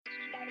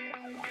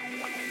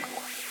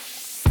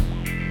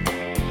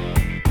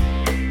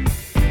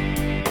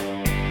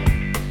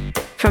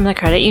From the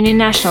Credit Union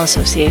National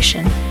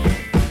Association,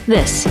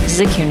 this is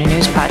the CUNA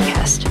News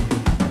Podcast.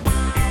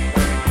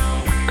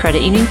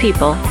 Credit union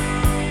people,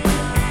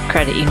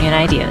 credit union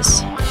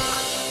ideas.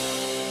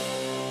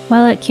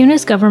 While at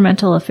CUNA's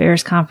Governmental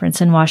Affairs Conference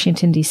in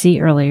Washington,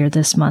 D.C. earlier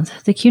this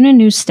month, the CUNA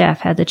News staff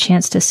had the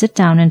chance to sit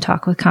down and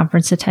talk with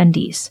conference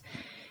attendees.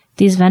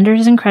 These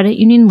vendors and credit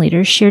union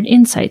leaders shared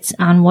insights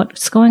on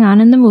what's going on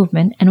in the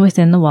movement and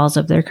within the walls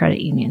of their credit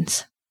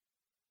unions.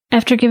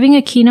 After giving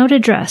a keynote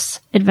address,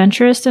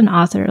 adventurist and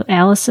author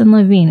Allison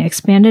Levine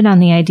expanded on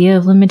the idea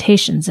of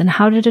limitations and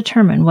how to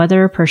determine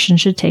whether a person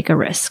should take a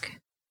risk.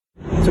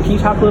 So can you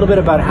talk a little bit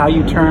about how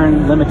you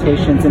turn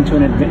limitations into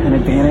an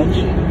advantage?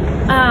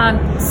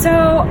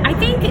 So I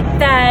think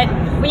that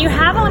when you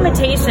have a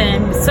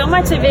limitation, so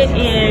much of it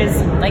is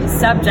like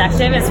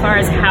subjective as far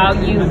as how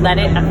you let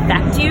it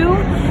affect you.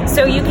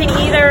 So you can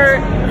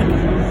either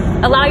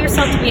allow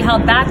yourself to be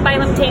held back by a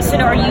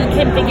limitation, or you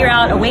can figure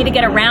out a way to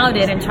get around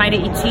it and try to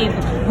achieve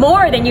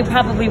more than you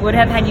probably would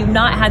have had you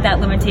not had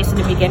that limitation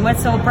to begin with.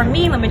 So for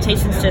me,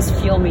 limitations just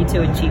fuel me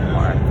to achieve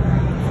more.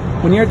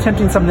 When you're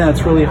attempting something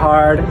that's really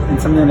hard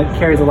and something that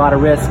carries a lot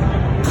of risk,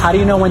 how do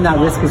you know when that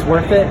risk is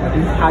worth it,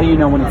 and how do you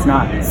know when it's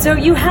not? So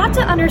you have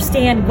to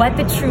understand what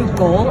the true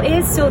goal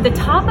is. So the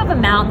top of a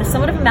mountain, the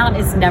summit of a mountain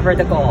is never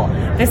the goal.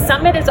 The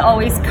summit is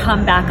always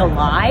come back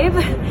alive.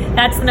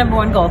 That's the number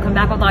one goal. Come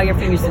back with all your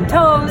fingers and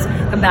toes,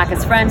 come back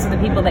as friends with the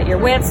people that you're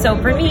with. So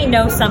for me,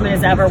 no summit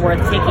is ever worth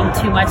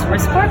taking too much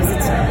risk for,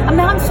 because a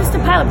mountain's just a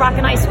pile of rock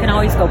and ice. You can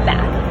always go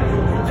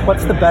back.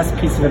 What's the best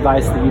piece of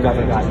advice that you've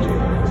ever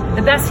gotten?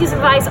 The best piece of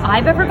advice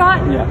I've ever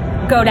gotten?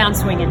 Yeah. Go down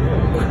swinging.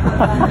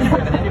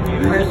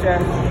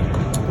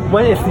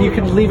 What if you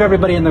could leave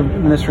everybody in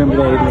this room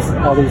today,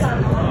 all these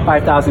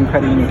 5,000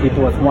 credit union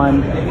people, with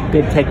one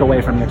big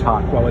takeaway from your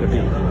talk, what would it be?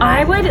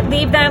 I would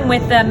leave them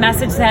with the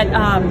message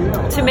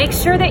that to make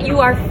sure that you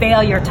are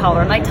failure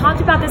tolerant. I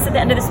talked about this at the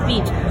end of the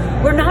speech.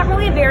 We're not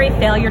really a very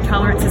failure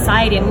tolerant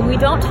society, and when we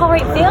don't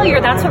tolerate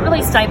failure, that's what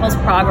really stifles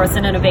progress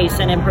and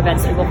innovation and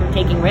prevents people from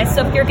taking risks.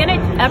 So if you're going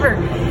to ever,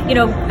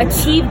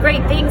 achieve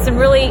great things and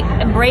really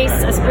embrace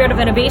a spirit of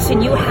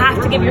innovation, you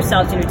have to give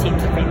yourselves and your team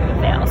to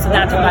fail. So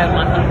that's what I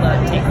want people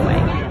to take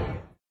away.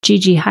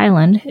 Gigi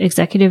Highland,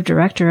 Executive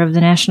Director of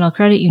the National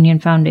Credit Union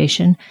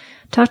Foundation,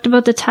 talked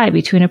about the tie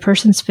between a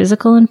person's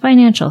physical and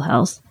financial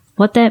health,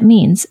 what that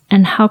means,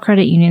 and how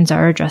credit unions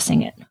are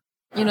addressing it.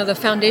 The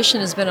foundation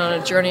has been on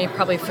a journey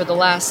probably for the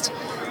last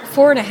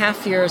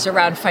 4.5 years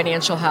around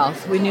financial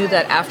health. We knew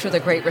that after the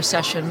Great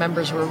Recession,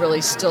 members were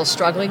really still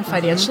struggling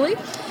financially.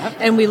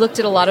 And we looked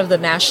at a lot of the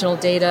national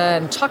data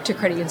and talked to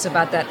credit unions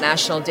about that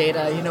national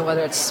data,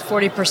 whether it's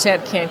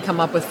 40% can't come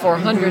up with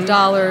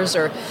 $400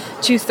 or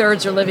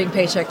 2/3 are living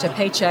paycheck to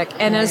paycheck.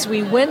 And as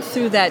we went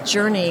through that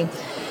journey,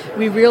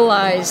 we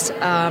realized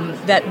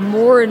that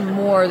more and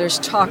more there's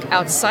talk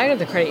outside of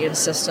the credit union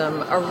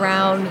system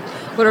around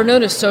what are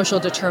known as social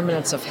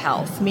determinants of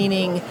health,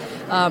 meaning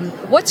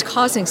what's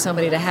causing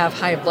somebody to have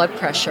high blood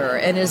pressure?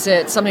 And is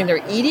it something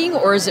they're eating,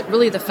 or is it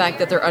really the fact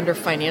that they're under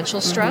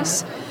financial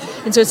stress?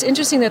 And so it's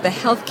interesting that the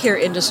healthcare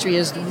industry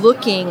is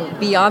looking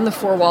beyond the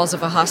four walls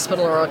of a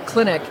hospital or a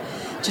clinic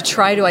to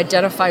try to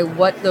identify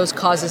what those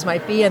causes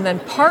might be and then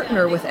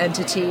partner with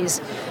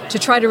entities to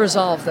try to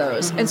resolve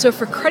those. And so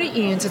for credit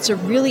unions, it's a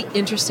really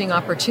interesting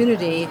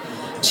opportunity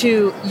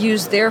to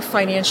use their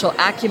financial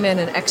acumen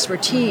and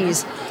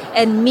expertise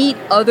and meet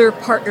other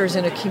partners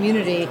in a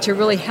community to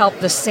really help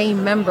the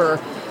same member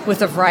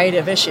with a variety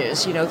of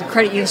issues. The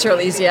credit union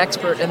certainly is the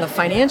expert in the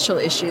financial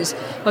issues,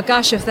 but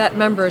gosh, if that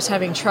member is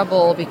having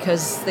trouble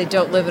because they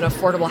don't live in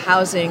affordable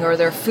housing, or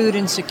they're food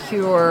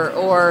insecure,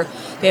 or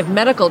they have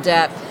medical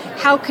debt,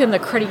 how can the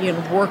credit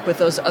union work with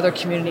those other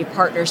community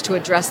partners to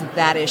address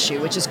that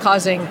issue, which is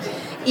causing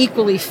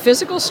equally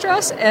physical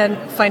stress and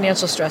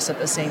financial stress at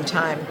the same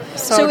time?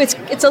 So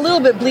it's a little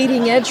bit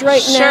bleeding edge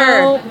right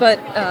now, but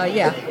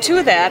yeah.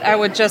 To that, I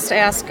would just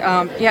ask,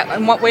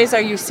 in what ways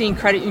are you seeing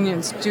credit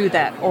unions do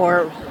that,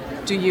 or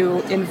do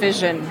you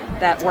envision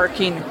that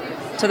working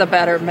to the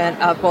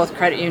betterment of both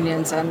credit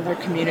unions and their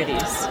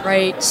communities?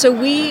 Right. So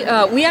we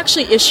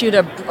actually issued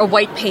a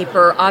white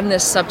paper on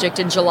this subject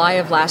in July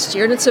of last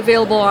year, and it's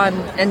available on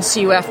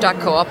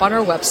ncuf.coop on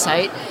our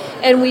website.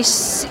 And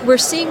we're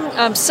seeing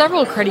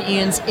several credit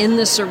unions in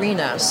this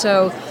arena.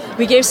 So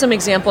we gave some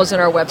examples in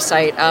our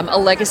website. A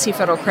Legacy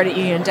Federal Credit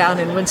Union down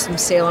in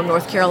Winston-Salem,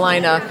 North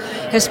Carolina,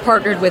 has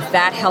partnered with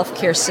that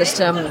healthcare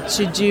system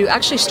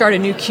to start a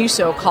new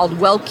QSO called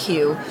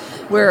WellQ,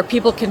 where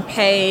people can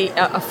pay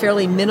a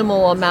fairly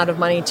minimal amount of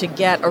money to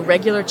get a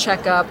regular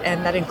checkup,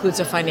 and that includes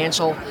a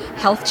financial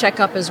health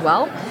checkup as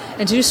well,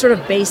 and to do sort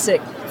of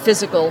basic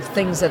physical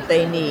things that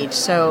they need.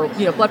 So,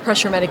 blood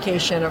pressure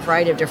medication, a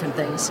variety of different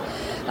things.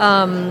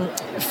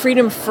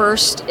 Freedom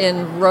First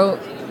in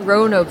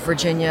Roanoke,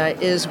 Virginia,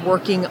 is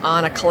working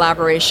on a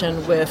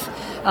collaboration with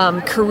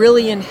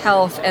Carillion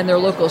Health and their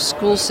local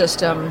school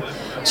system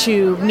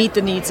to meet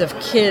the needs of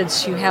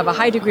kids who have a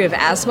high degree of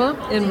asthma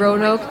in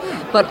Roanoke,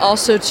 but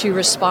also to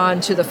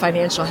respond to the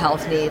financial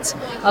health needs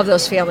of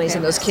those families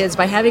and those kids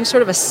by having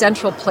sort of a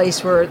central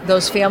place where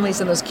those families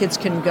and those kids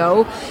can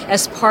go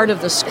as part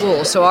of the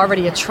school. So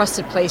already a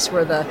trusted place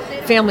where the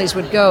families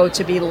would go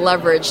to be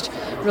leveraged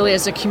really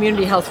as a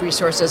community health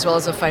resource as well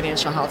as a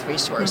financial health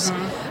resource.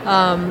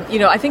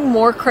 I think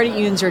more credit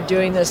unions are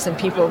doing this than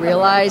people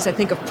realize. I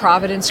think of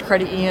Providence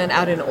Credit Union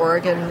out in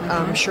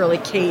Oregon, Shirley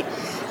Kate,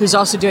 who's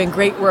also doing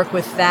great work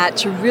with that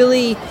to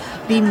really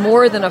be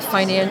more than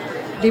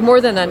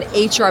an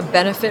HR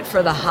benefit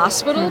for the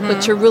hospital,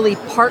 but to really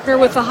partner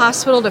with the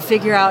hospital to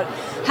figure out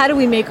how do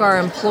we make our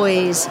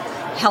employees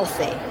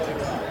healthy,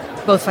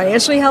 both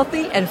financially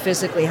healthy and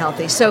physically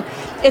healthy. So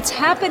it's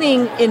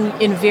happening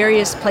in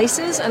various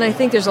places, and I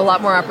think there's a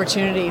lot more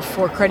opportunity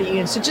for credit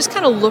unions to just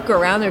kind of look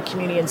around their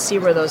community and see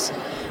where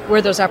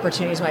those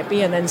opportunities might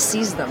be and then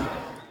seize them.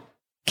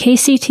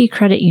 KCT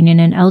Credit Union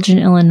in Elgin,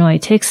 Illinois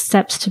takes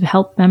steps to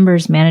help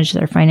members manage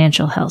their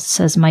financial health,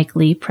 says Mike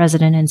Lee,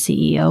 president and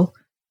CEO.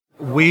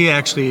 We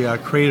actually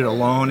created a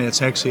loan.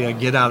 It's actually a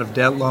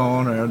get-out-of-debt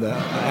loan, or the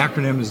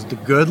acronym is the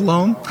GOOD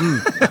loan.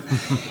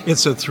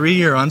 It's a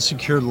 3-year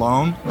unsecured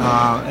loan,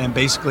 and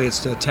basically it's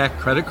to attack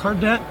credit card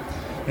debt.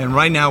 And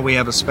right now we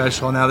have a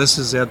special. Now this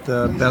is at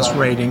the best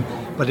rating,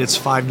 but it's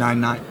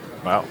 $599.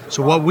 Wow.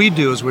 So what we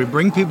do is we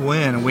bring people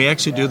in, and we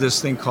actually do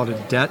this thing called a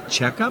debt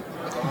checkup.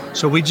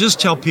 So we just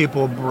tell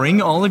people, bring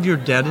all of your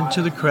debt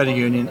into the credit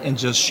union and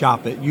just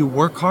shop it. You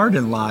work hard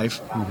in life.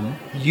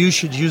 You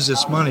should use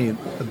this money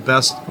the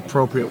best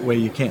appropriate way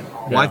you can.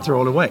 Yeah. Why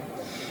throw it away?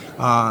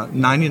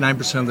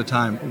 99% of the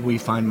time, we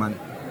find money.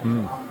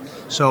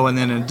 So, and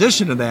then in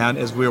addition to that,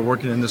 as we're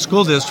working in the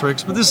school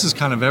districts, but this is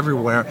kind of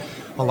everywhere,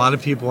 a lot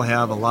of people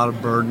have a lot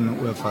of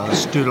burden with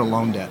student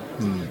loan debt.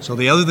 So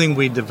the other thing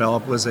we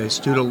developed was a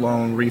student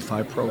loan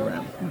refi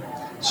program.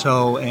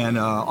 So, and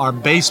our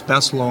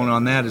best loan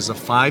on that is a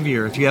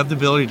 5-year. If you have the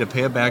ability to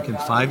pay it back in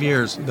 5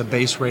 years, the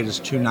base rate is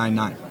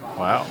 $299.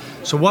 Wow.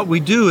 So what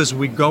we do is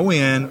we go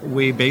in,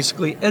 we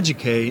basically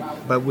educate,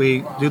 but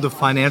we do the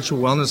financial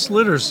wellness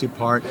literacy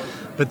part,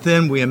 but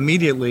then we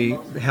immediately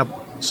have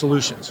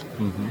solutions.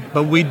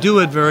 But we do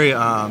it very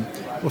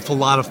with a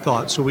lot of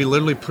thought. So we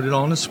literally put it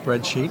all in a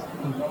spreadsheet,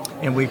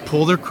 and we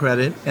pull their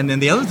credit. And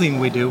then the other thing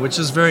we do, which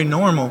is very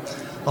normal,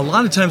 a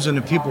lot of times when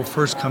the people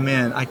first come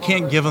in, I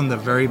can't give them the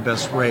very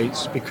best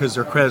rates because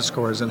their credit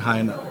score isn't high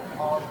enough.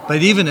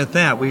 But even at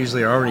that, we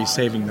usually are already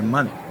saving them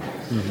money.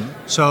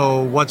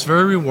 So what's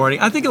very rewarding,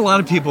 I think a lot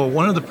of people,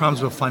 one of the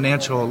problems with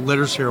financial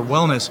literacy or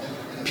wellness,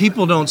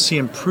 people don't see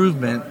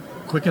improvement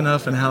quick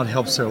enough in how it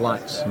helps their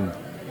lives.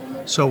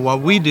 So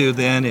what we do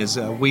then is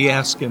we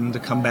ask them to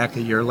come back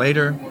a year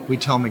later. We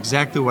tell them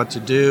exactly what to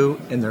do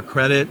in their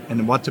credit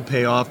and what to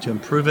pay off to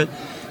improve it.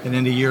 And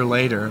then a year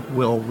later,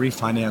 we'll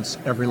refinance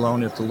every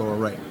loan at the lower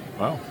rate.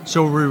 Wow.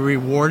 So we're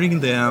rewarding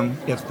them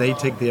if they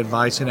take the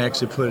advice and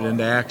actually put it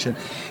into action.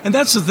 And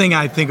that's the thing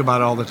I think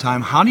about all the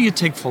time. How do you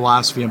take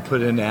philosophy and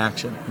put it into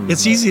action?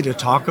 It's easy to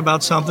talk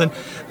about something,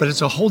 but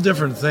it's a whole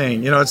different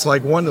thing. It's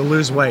like wanting to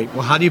lose weight.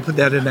 Well, how do you put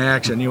that into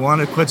action? You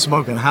want to quit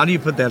smoking. How do you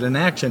put that in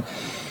action?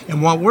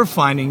 And what we're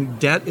finding,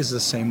 debt is the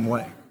same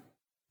way.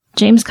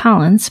 James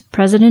Collins,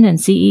 president and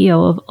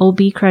CEO of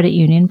OB Credit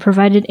Union,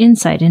 provided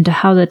insight into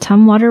how the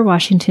Tumwater,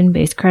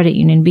 Washington-based credit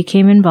union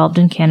became involved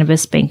in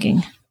cannabis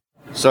banking.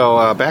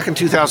 So back in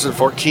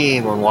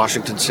 2014, when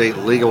Washington State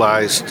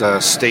legalized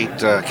state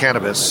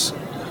cannabis,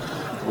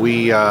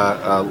 we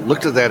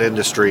looked at that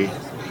industry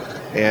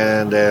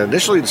and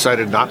initially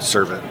decided not to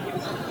serve it.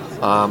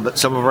 But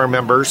some of our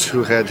members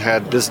who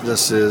had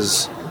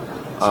businesses,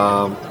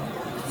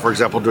 for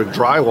example, doing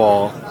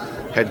drywall,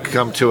 had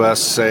come to us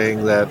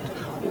saying that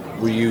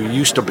you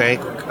used to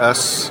bank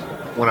us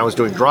when I was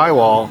doing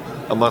drywall.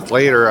 A month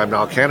later, I'm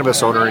now a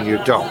cannabis owner and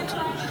you don't.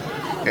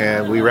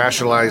 And we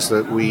rationalized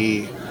that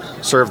we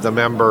serve the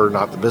member,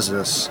 not the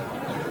business.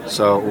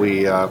 So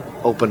we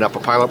opened up a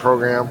pilot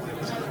program.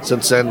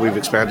 Since then, we've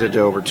expanded to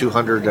over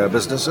 200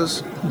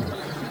 businesses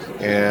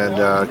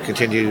and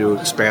continue to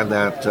expand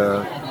that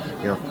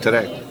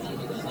today.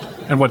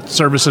 And what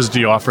services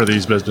do you offer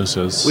these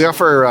businesses? We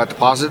offer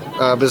deposit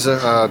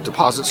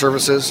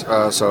services,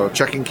 so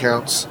checking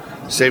accounts,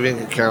 saving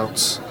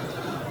accounts.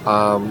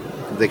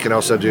 They can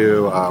also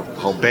do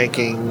home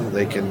banking.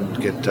 They can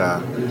get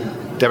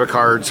debit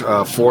cards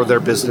for their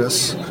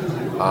business.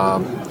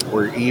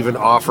 We're even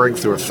offering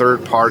through a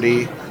third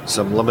party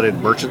some limited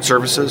merchant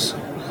services,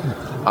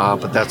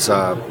 but that's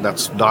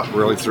not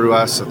really through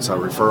us. It's a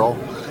referral,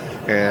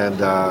 and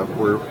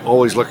we're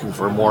always looking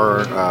for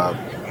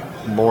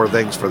more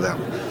things for them.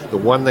 The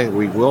one thing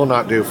we will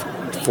not do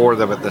for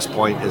them at this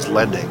point is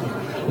lending.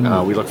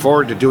 We look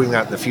forward to doing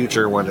that in the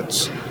future when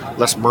it's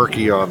less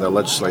murky on the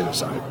legislative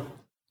side.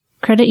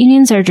 Credit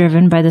unions are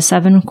driven by the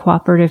 7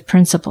 cooperative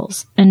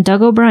principles, and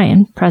Doug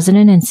O'Brien,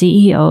 president and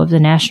CEO of the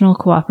National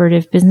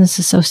Cooperative Business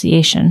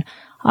Association,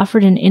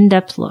 offered an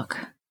in-depth look.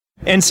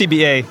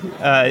 NCBA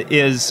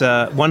is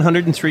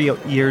 103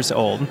 years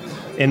old.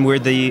 and we're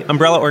the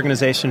umbrella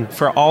organization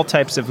for all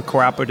types of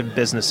cooperative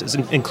businesses,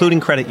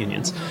 including credit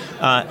unions.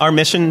 Our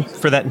mission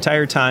for that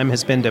entire time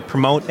has been to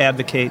promote,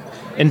 advocate,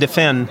 and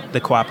defend the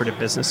cooperative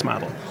business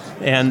model.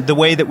 And the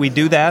way that we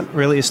do that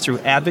really is through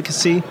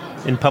advocacy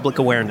and public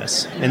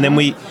awareness. And then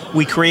we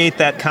create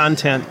that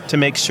content to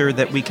make sure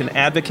that we can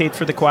advocate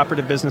for the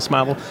cooperative business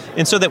model,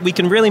 and so that we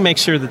can really make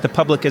sure that the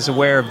public is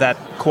aware of that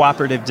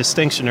cooperative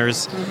distinction, or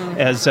as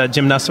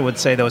Jim Nussle would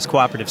say, those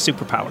cooperative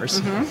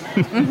superpowers.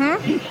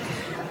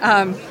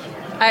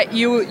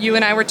 You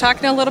and I were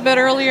talking a little bit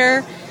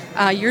earlier.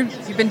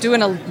 You've been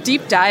doing a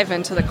deep dive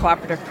into the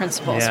cooperative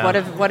principles.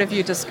 Yeah. What have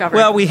you discovered?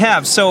 Well, we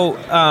have. So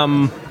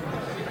I'm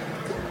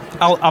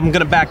going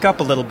to back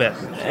up a little bit.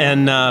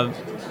 And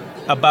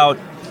about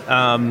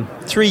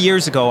 3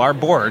 years ago, our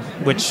board,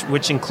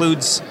 which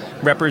includes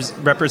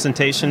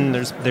representation,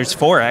 there's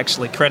 4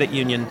 actually credit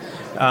union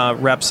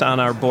reps on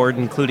our board,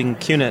 including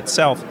CUNA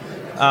itself.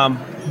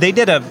 They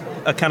did a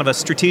kind of a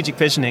strategic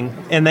visioning,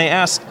 and they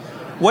asked,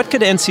 what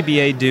could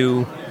NCBA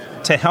do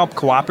to help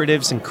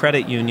cooperatives and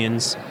credit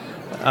unions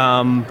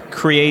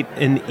create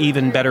an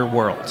even better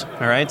world?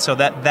 All right, so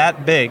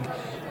that big.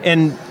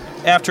 And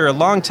after a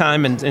long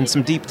time and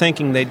some deep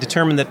thinking, they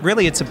determined that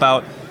really it's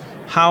about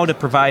how to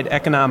provide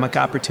economic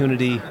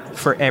opportunity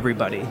for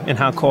everybody and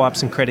how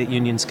co-ops and credit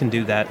unions can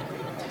do that.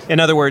 In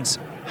other words,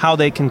 how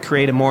they can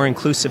create a more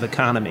inclusive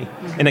economy,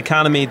 an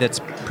economy that's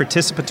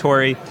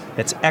participatory,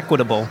 that's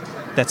equitable,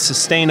 that's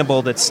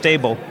sustainable, that's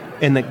stable,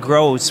 and that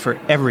grows for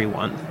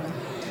everyone.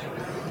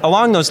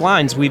 Along those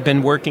lines, we've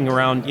been working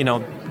around,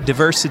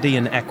 diversity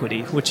and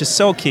equity, which is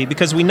so key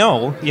because we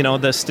know,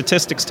 the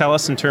statistics tell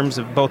us in terms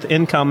of both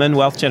income and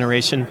wealth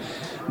generation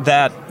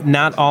that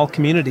not all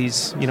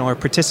communities, are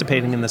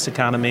participating in this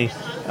economy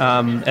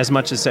as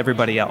much as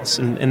everybody else.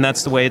 And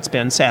that's the way it's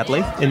been,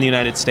 sadly, in the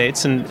United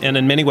States. And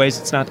in many ways,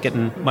 it's not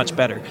getting much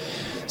better.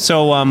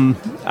 So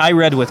I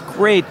read with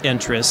great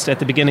interest at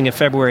the beginning of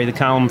February the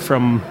column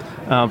from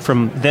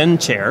then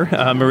chair,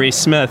 Marie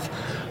Smith,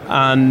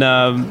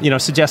 on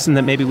suggesting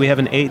that maybe we have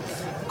an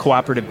 8th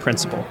cooperative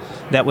principle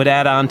that would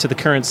add on to the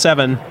current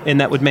 7,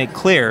 and that would make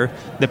clear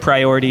the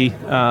priority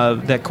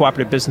that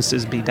cooperative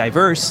businesses be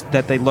diverse,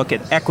 that they look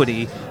at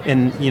equity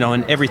in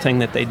everything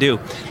that they do.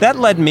 That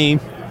led me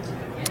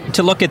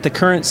to look at the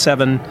current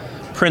 7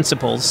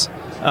 principles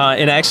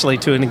and actually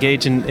to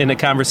engage in a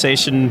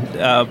conversation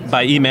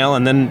by email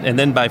and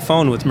then by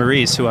phone with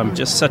Maurice, who I'm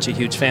just such a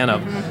huge fan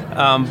of.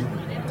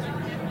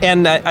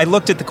 And I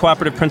looked at the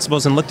cooperative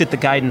principles and looked at the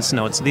guidance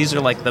notes. These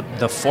are like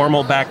the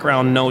formal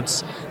background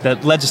notes, the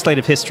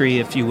legislative history,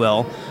 if you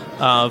will,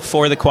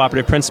 for the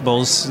cooperative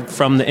principles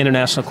from the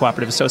International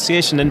Cooperative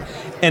Association,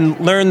 and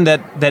learned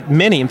that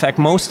many, in fact,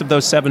 most of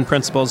those 7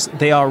 principles,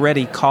 they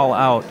already call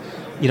out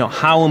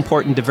how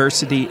important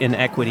diversity and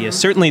equity is.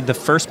 Certainly the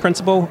first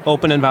principle,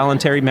 open and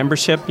voluntary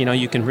membership,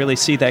 you can really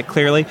see that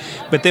clearly.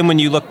 But then when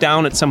you look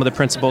down at some of the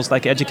principles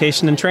like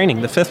education and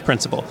training, the 5th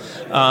principle,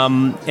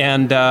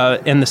 and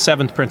the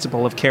 7th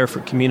principle of care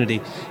for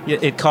community,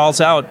 it calls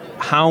out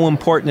how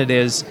important it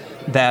is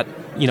that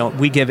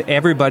we give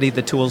everybody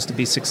the tools to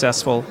be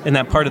successful, and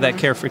that part of that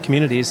care for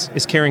communities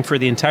is caring for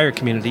the entire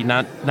community,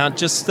 not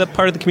just the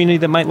part of the community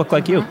that might look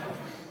like you.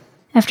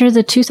 After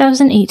the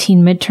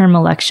 2018 midterm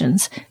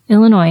elections,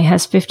 Illinois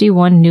has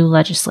 51 new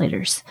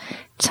legislators.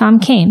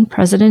 Tom Kean,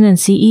 president and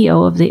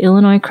CEO of the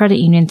Illinois Credit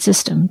Union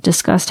System,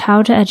 discussed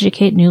how to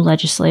educate new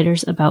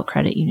legislators about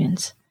credit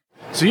unions.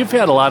 So you've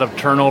had a lot of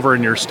turnover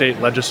in your state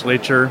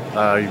legislature.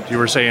 You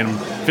were saying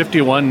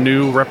 51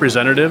 new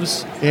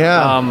representatives.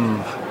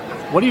 Yeah.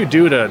 What do you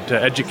do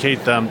to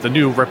educate them, the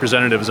new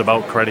representatives,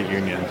 about credit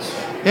unions?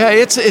 Yeah,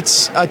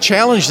 it's a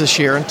challenge this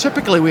year, and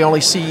typically we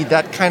only see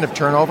that kind of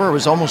turnover. It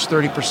was almost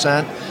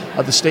 30%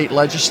 of the state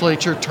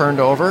legislature turned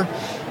over.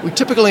 We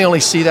typically only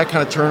see that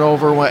kind of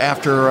turnover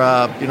after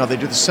they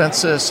do the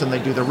census and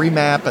they do the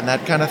remap and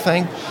that kind of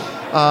thing.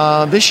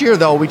 This year,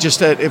 though,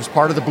 it was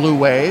part of the blue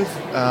wave.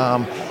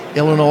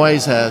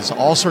 Illinois has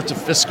all sorts of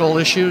fiscal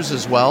issues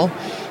as well,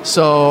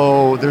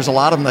 so there's a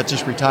lot of them that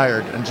just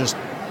retired and just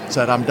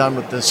said, I'm done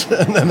with this,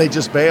 and then they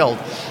just bailed.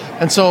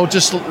 And so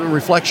just a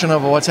reflection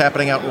of what's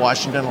happening out in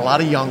Washington, a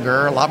lot of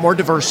younger, a lot more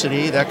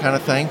diversity, that kind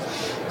of thing.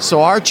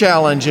 So our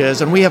challenge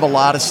is, and we have a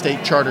lot of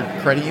state chartered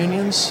credit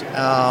unions. We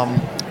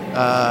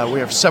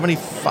have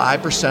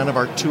 75% of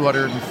our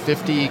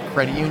 250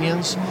 credit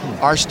unions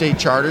are state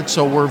chartered,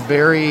 so we're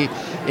very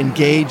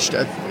engaged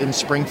in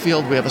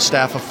Springfield. We have a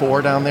staff of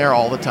 4 down there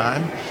all the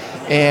time.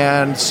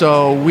 And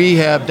so we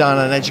have done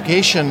an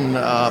education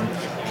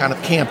kind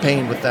of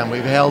campaign with them.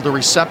 We've held a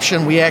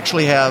reception. We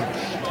actually have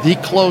the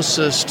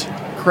closest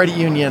credit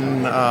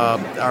union,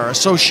 our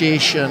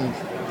association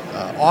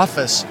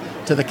office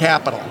to the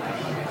Capitol.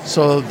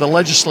 So the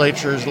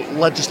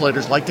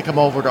legislators like to come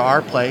over to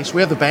our place.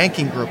 We have the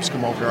banking groups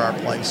come over to our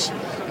place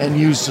and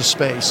use the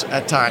space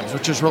at times,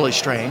 which is really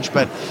strange.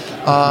 But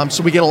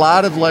so we get a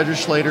lot of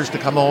legislators to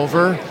come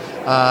over.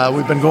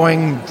 We've been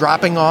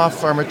dropping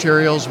off our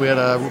materials. We had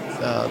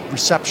a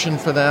reception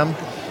for them.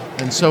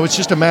 And so it's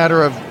just a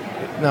matter of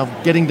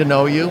getting to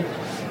know you.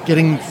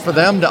 getting for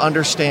them to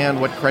understand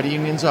what credit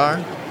unions are.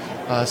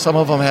 Some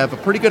of them have a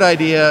pretty good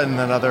idea, and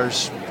then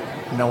others,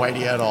 no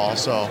idea at all.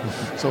 So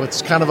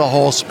it's kind of a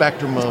whole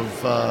spectrum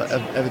of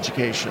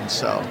education.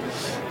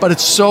 But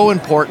it's so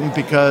important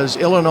because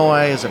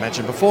Illinois, as I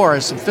mentioned before,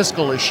 has some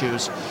fiscal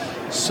issues.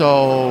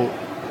 So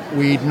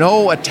we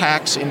know a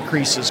tax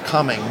increase is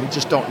coming. We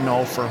just don't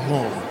know for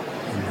whom.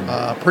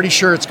 Pretty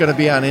sure it's going to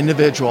be on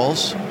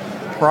individuals,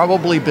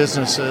 probably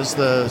businesses.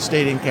 The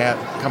state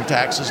income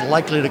tax is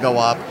likely to go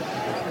up.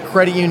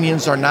 Credit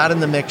unions are not in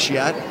the mix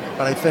yet,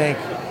 but I think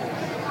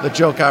the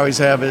joke I always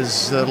have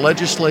is the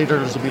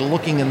legislators will be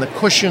looking in the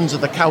cushions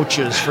of the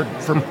couches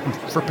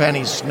for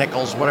pennies,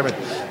 nickels, whatever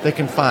they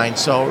can find.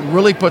 So it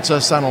really puts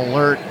us on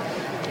alert.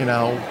 You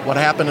know, what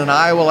happened in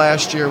Iowa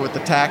last year with the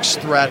tax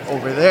threat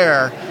over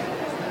there,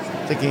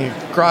 thinking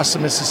across the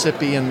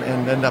Mississippi and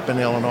end up in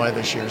Illinois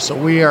this year. So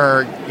we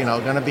are,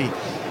 going to be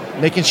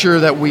making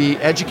sure that we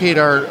educate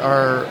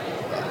our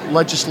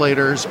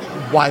legislators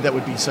why that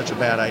would be such a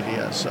bad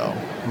idea. So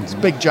it's a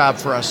big job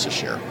for us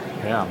this year.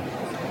 Yeah.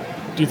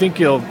 Do you think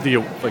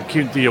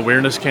the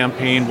awareness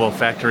campaign will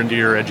factor into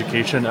your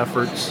education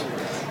efforts?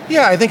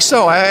 Yeah, I think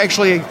so.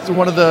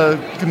 One of the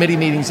committee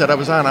meetings that I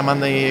was on, I'm on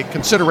the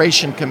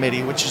consideration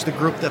committee, which is the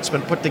group that's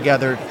been put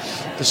together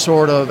to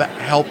sort of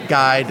help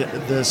guide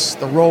the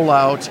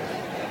rollout,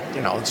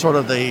 sort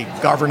of the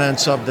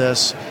governance of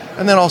this,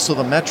 and then also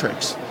the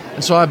metrics.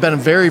 And so I've been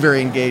very,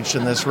 very engaged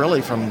in this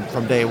really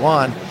from day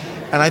one.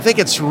 And I think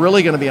it's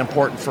really going to be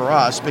important for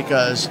us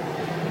because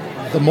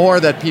the more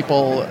that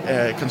people,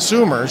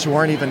 consumers who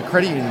aren't even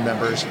credit union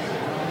members,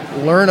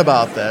 learn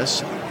about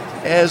this,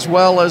 as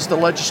well as the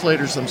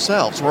legislators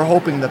themselves. We're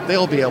hoping that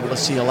they'll be able to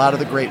see a lot of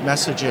the great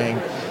messaging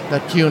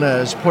that CUNA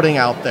is putting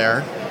out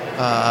there.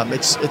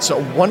 It's a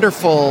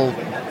wonderful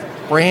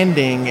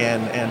branding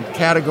and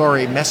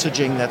category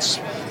messaging that's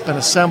been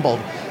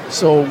assembled.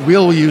 So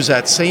we'll use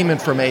that same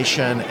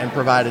information and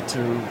provide it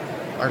to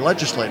our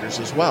legislators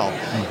as well.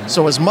 Mm-hmm.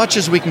 So as much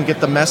as we can get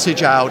the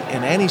message out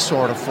in any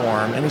sort of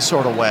form, any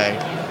sort of way,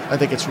 I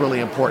think it's really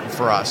important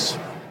for us.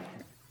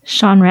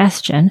 Sean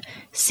Rathjen,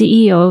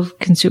 CEO of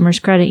Consumers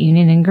Credit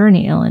Union in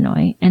Gurnee,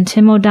 Illinois, and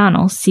Tim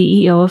O'Donnell,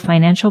 CEO of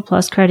Financial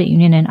Plus Credit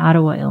Union in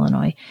Ottawa,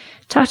 Illinois,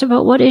 talked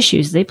about what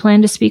issues they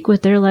plan to speak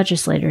with their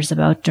legislators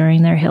about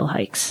during their Hill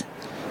hikes.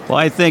 Well,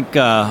 I think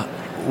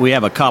we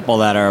have a couple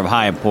that are of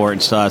high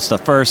importance to us. The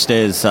first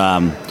is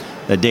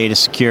the data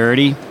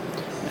security.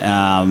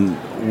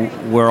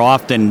 We're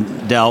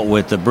often dealt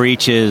with the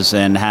breaches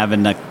and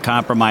having to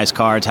compromise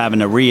cards, having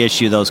to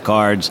reissue those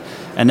cards.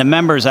 And the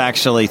members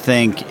actually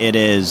think it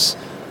is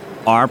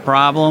our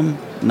problem,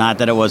 not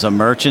that it was a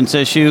merchant's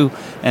issue.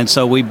 And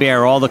so we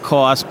bear all the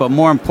costs, but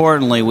more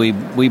importantly,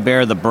 we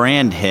bear the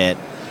brand hit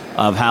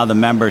of how the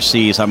member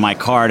sees how my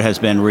card has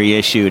been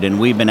reissued.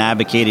 And we've been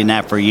advocating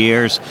that for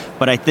years.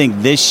 But I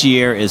think this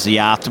year is the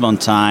optimum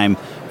time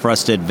for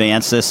us to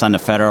advance this on the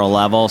federal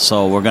level.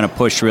 So we're going to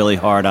push really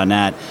hard on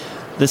that.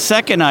 The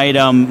second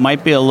item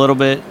might be a little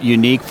bit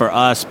unique for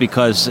us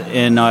because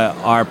in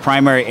our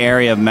primary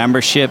area of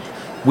membership,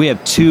 we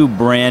have 2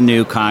 brand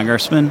new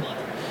congressmen.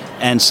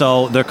 And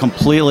so they're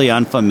completely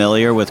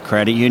unfamiliar with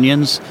credit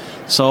unions.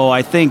 So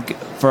I think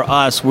for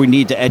us, we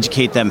need to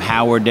educate them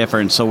how we're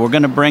different. So we're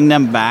going to bring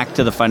them back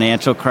to the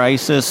financial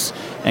crisis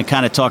and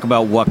kind of talk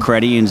about what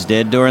credit unions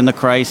did during the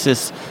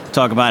crisis,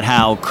 talk about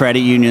how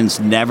credit unions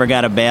never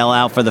got a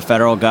bailout for the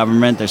federal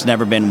government. There's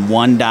never been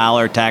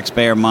 $1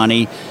 taxpayer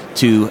money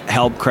to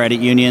help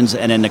credit unions.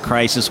 And in the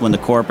crisis, when the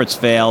corporates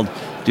failed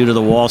due to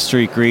the Wall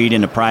Street greed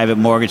and the private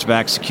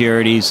mortgage-backed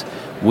securities,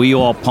 we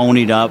all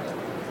ponied up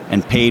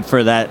and paid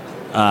for that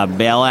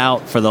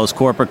bailout for those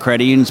corporate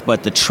credit unions,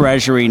 but the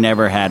Treasury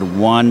never had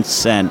 1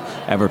 cent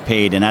ever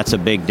paid, and that's a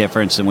big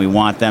difference, and we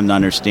want them to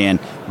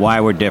understand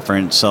why we're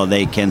different so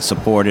they can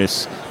support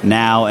us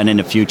now and in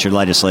the future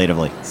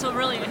legislatively. So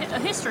really a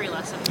history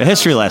lesson. A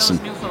history lesson.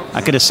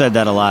 I could have said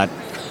that a lot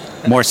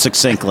more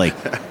succinctly.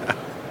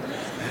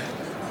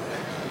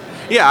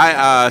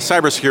 Yeah,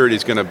 cybersecurity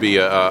is going to be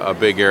a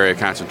big area of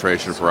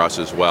concentration for us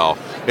as well.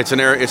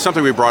 It's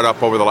something we brought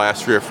up over the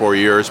last 3 or 4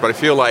 years, but I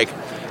feel like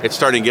it's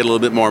starting to get a little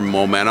bit more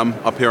momentum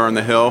up here on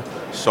the Hill,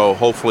 so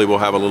hopefully we'll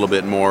have a little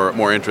bit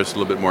more interest, a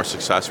little bit more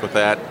success with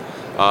that.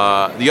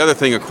 The other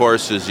thing, of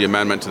course, is the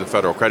amendment to the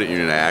Federal Credit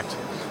Union Act.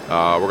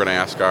 We're going to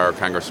ask our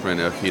congressman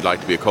if he'd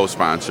like to be a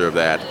co-sponsor of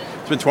that.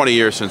 It's been 20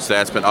 years since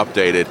that's been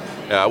updated,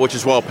 which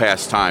is well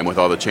past time with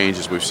all the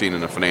changes we've seen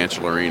in the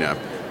financial arena.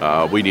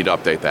 We need to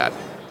update that.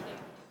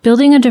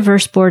 Building a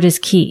diverse board is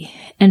key,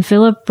 and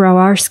Philip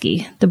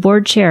Browarski, the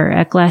board chair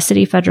at Glass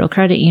City Federal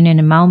Credit Union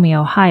in Maumee,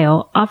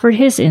 Ohio, offered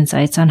his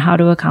insights on how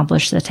to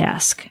accomplish the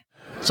task.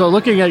 So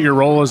looking at your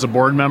role as a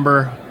board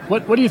member,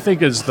 what do you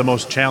think is the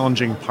most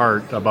challenging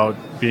part about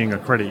being a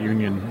credit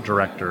union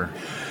director?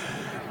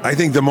 I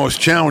think the most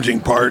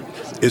challenging part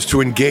is to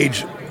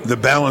engage the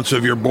balance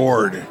of your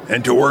board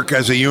and to work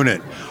as a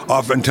unit.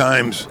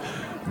 Oftentimes,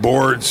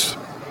 boards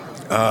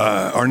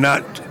are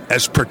not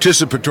as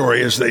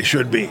participatory as they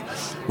should be.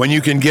 when you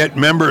can get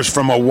members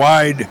from a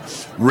wide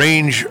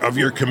range of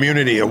your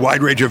community, a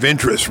wide range of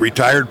interests,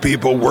 retired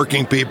people,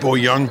 working people,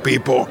 young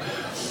people,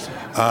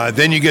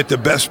 then you get the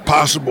best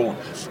possible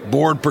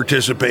board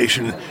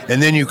participation, and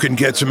then you can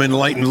get some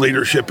enlightened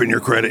leadership in your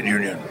credit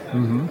union.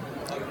 Mm-hmm.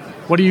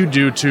 What do you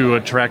do to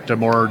attract a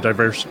more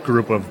diverse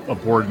group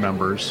of board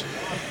members?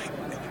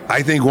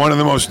 I think one of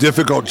the most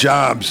difficult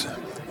jobs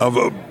of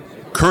a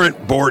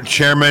current board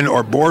chairman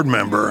or board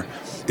member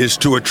is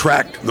to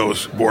attract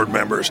those board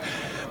members.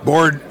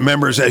 Board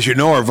members, as you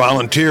know, are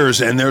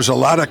volunteers, and there's a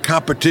lot of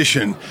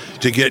competition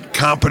to get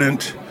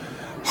competent,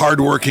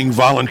 hardworking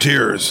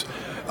volunteers.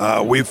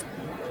 We've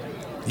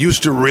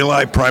used to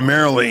rely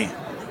primarily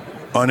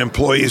on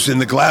employees in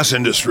the glass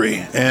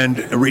industry and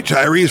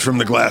retirees from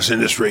the glass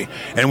industry.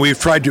 And we've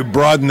tried to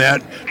broaden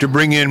that to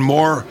bring in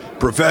more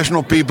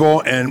professional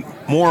people and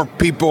more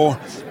people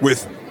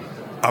with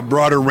a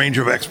broader range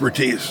of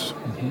expertise.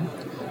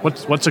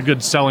 Mm-hmm. What's a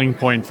good selling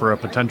point for a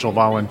potential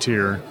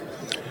volunteer?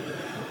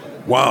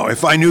 Wow,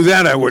 if I knew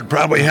that, I would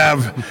probably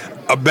have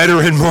a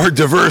better and more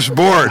diverse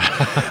board.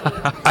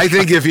 I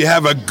think if you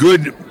have a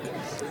good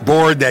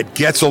board that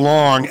gets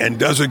along and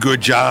does a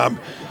good job,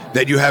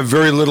 that you have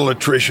very little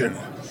attrition.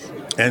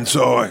 And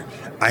so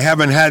I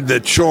haven't had the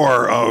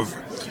chore of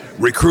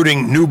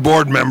recruiting new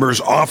board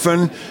members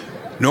often,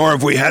 nor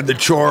have we had the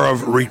chore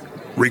of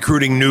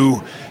recruiting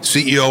new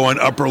CEO and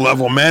upper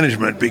level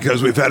management,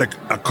 because we've had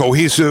a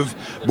cohesive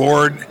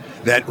board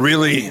that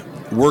really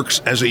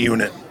works as a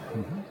unit.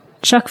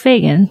 Chuck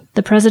Fagan,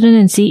 the president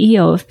and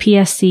CEO of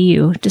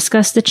PSCU,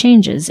 discussed the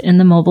changes in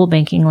the mobile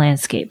banking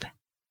landscape.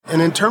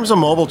 And in terms of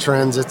mobile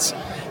trends,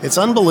 it's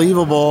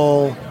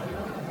unbelievable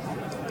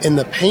in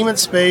the payment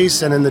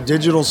space and in the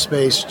digital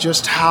space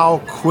just how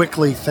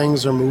quickly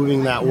things are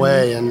moving that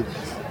way. And,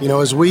 you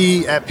know, as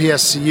we at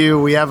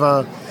PSCU, we have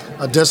a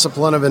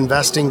discipline of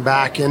investing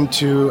back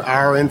into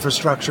our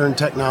infrastructure and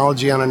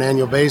technology on an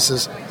annual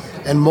basis.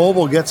 And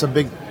mobile gets a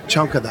big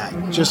chunk of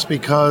that just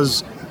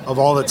because of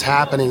all that's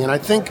happening. And I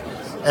think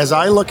as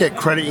I look at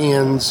credit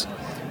unions,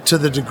 to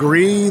the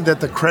degree that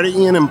the credit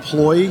union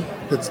employee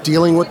that's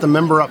dealing with the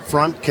member up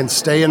front can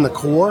stay in the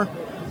core,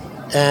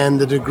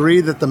 and the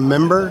degree that the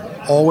member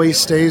always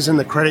stays in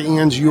the credit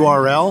union's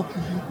URL,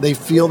 they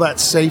feel that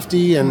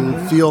safety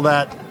and feel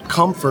that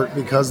comfort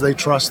because they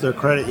trust their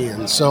credit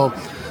union. So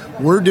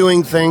we're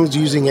doing things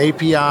using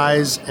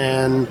APIs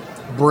and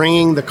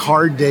bringing the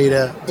card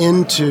data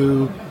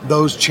into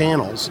those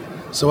channels.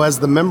 So as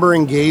the member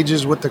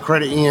engages with the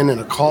credit union in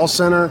a call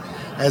center,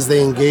 as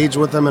they engage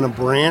with them in a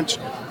branch,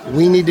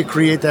 we need to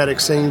create that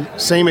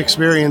same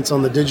experience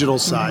on the digital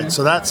side.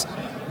 So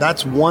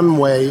that's one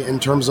way in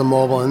terms of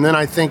mobile. And then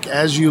I think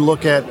as you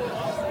look at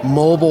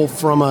mobile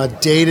from a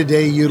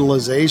day-to-day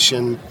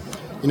utilization,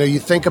 you know, you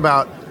think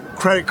about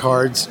credit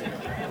cards.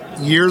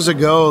 Years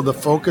ago, the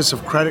focus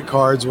of credit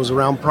cards was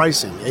around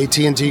pricing,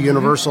 AT&T,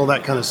 Universal,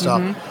 that kind of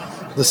stuff.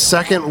 The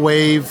second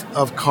wave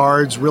of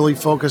cards really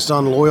focused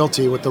on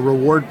loyalty with the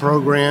reward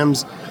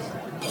programs,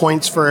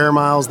 points for air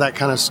miles, that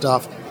kind of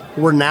stuff.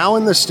 We're now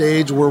in the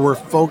stage where we're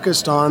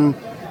focused on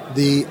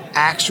the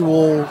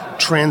actual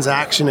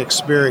transaction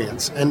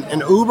experience.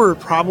 And Uber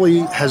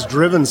probably has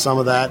driven some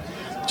of that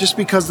just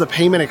because the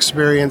payment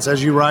experience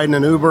as you ride in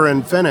an Uber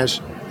and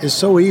finish is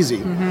so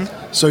easy.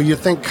 So you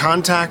think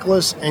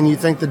contactless and you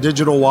think the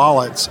digital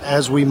wallets.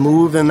 As we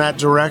move in that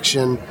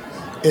direction,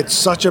 it's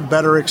such a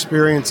better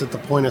experience at the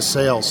point of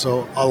sale.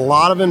 So a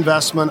lot of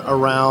investment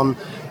around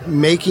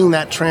making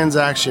that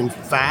transaction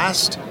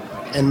fast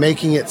and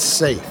making it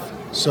safe.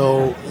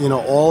 So, you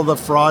know, all the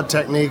fraud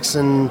techniques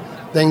and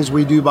things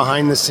we do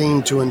behind the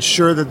scene to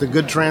ensure that the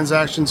good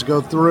transactions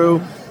go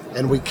through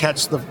and we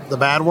catch the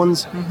bad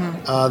ones,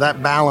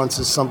 that balance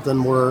is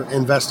something we're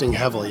investing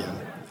heavily in.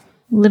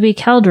 Libby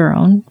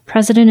Calderon,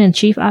 President and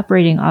Chief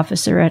Operating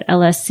Officer at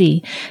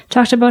LSC,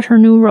 talked about her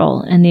new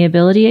role and the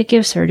ability it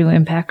gives her to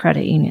impact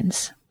credit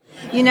unions.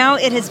 You know,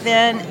 it has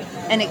been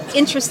an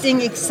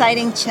interesting,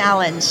 exciting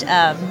challenge.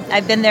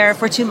 I've been there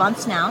for 2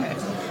 months now.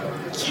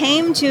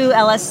 Came to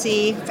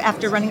LSC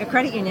after running a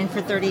credit union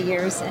for 30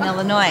 years in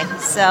Illinois.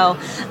 So,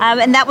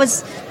 and that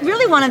was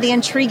really one of the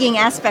intriguing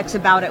aspects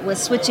about it,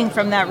 was switching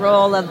from that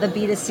role of the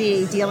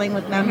B2C, dealing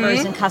with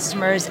members and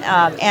customers,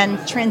 and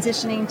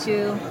transitioning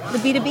to the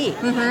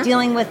B2B,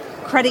 dealing with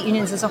credit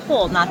unions as a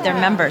whole, not their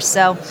members.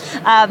 So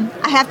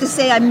I have to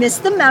say I miss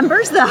the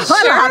members, though,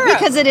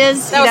 because it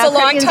is, that was a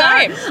long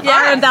time.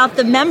 Are about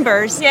the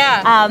members.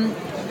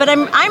 But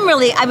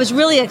I was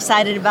really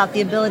excited about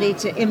the ability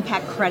to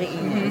impact credit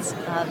unions,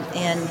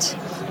 and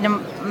you know,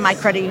 my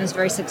credit union is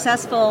very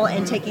successful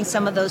in taking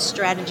some of those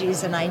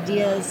strategies and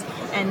ideas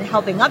and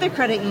helping other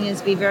credit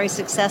unions be very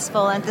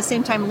successful, and at the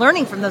same time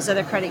learning from those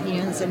other credit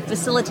unions and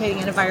facilitating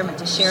an environment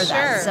to share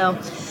that. So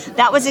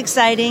that was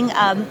exciting.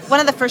 One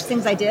of the first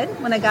things I did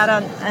when I got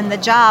on the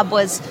job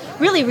was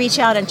really reach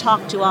out and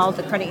talk to all of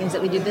the credit unions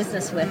that we do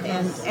business with,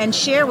 and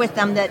share with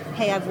them that,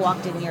 hey, I've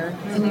walked in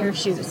your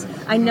shoes.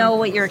 I know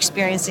what you're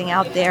experiencing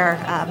out there,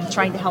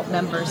 trying to help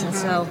members, and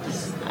so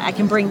I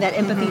can bring that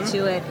empathy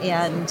to it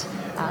and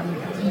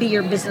be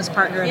your business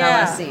partner at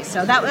LSC.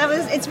 So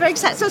it's very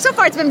exciting. So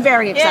far it's been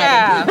very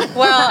exciting. Yeah.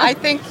 Well, I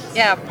think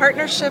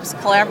partnerships,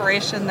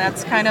 collaboration.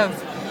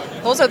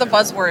 Those are the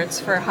buzzwords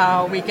for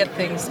how we get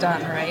things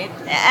done, right?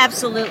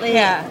 Absolutely.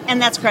 Yeah.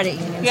 And that's credit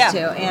unions too.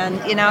 And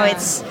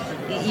it's.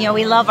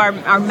 We love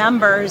our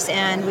members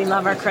and we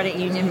love our credit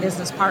union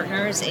business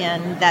partners,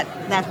 and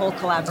that whole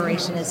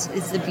collaboration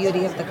is the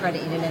beauty of the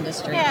credit union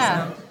industry.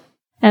 Yeah. So.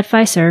 At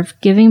Fiserv,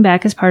 giving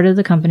back is part of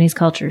the company's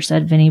culture,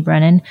 said Vinnie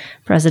Brennan,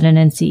 President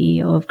and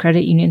CEO of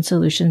Credit Union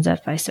Solutions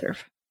at Fiserv.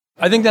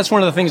 I think that's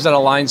one of the things that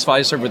aligns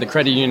Fiserv with the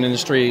credit union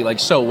industry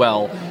so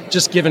well,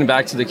 just giving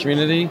back to the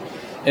community.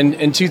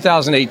 In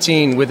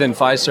 2018, within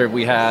Fiserv,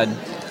 we had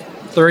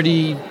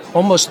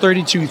almost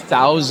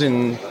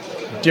 32,000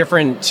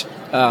 different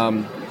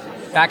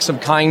acts of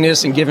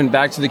kindness and giving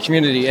back to the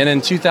community. And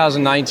in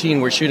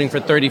 2019, we're shooting for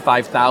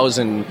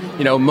 35,000,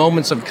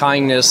 moments of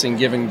kindness and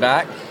giving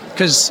back,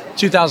 because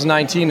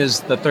 2019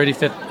 is the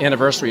 35th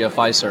anniversary of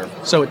Fiserv.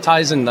 So it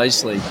ties in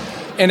nicely.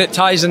 And it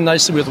ties in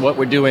nicely with what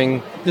we're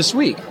doing this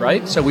week,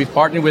 right? So we've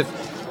partnered with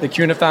the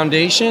CUNA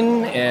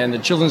Foundation and the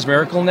Children's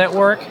Miracle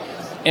Network.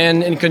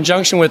 And in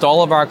conjunction with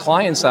all of our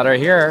clients that are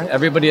here,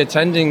 everybody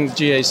attending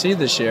GAC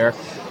this year,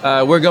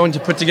 we're going to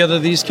put together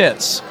these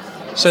kits.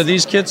 So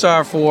these kits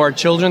are for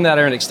children that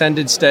are in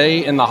extended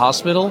stay in the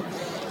hospital.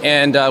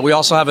 And we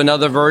also have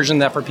another version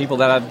that for people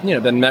that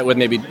have been met with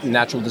maybe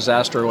natural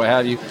disaster or what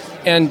have you.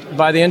 And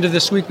by the end of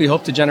this week, we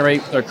hope to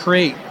generate or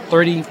create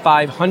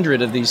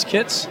 3,500 of these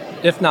kits,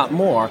 if not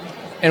more.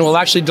 And we'll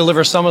actually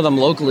deliver some of them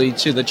locally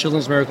to the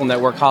Children's Miracle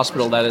Network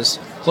Hospital that is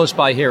close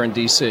by here in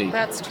D.C.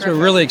 That's terrific. So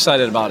we're really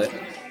excited about it.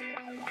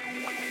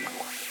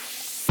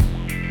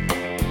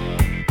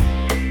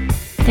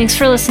 Thanks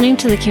for listening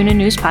to the CUNA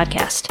News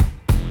Podcast.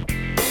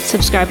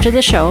 Subscribe to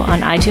the show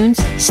on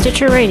iTunes,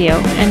 Stitcher Radio,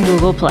 and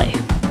Google Play.